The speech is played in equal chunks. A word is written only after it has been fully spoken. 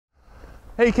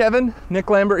Hey Kevin, Nick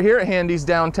Lambert here at Handy's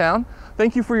Downtown.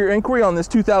 Thank you for your inquiry on this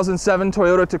 2007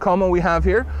 Toyota Tacoma we have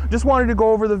here. Just wanted to go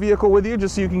over the vehicle with you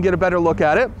just so you can get a better look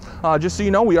at it. Just so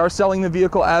you know, we are selling the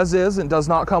vehicle as is and does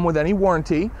not come with any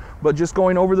warranty. But just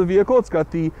going over the vehicle, it's got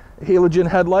the halogen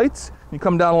headlights. You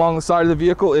come down along the side of the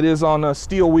vehicle, it is on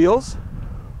steel wheels.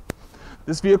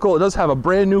 This vehicle, it does have a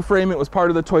brand new frame. It was part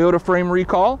of the Toyota frame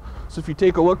recall. So if you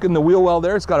take a look in the wheel well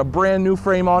there, it's got a brand new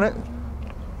frame on it.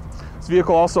 This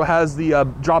vehicle also has the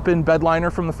drop-in bed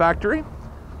liner from the factory.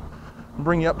 I'll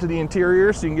bring you up to the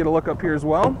interior so you can get a look up here as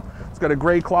well. It's got a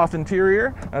gray cloth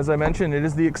interior. As I mentioned, it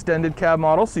is the extended cab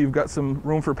model, so you've got some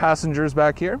room for passengers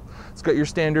back here. It's got your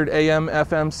standard AM,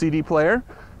 FM, CD player.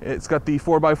 It's got the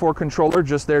 4x4 controller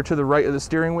just there to the right of the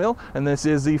steering wheel, and this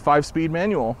is the 5-speed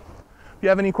manual. If you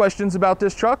have any questions about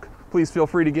this truck, please feel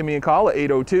free to give me a call at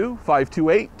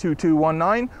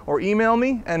 802-528-2219 or email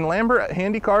me,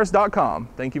 nlambert@handycars.com.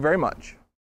 Thank you very much.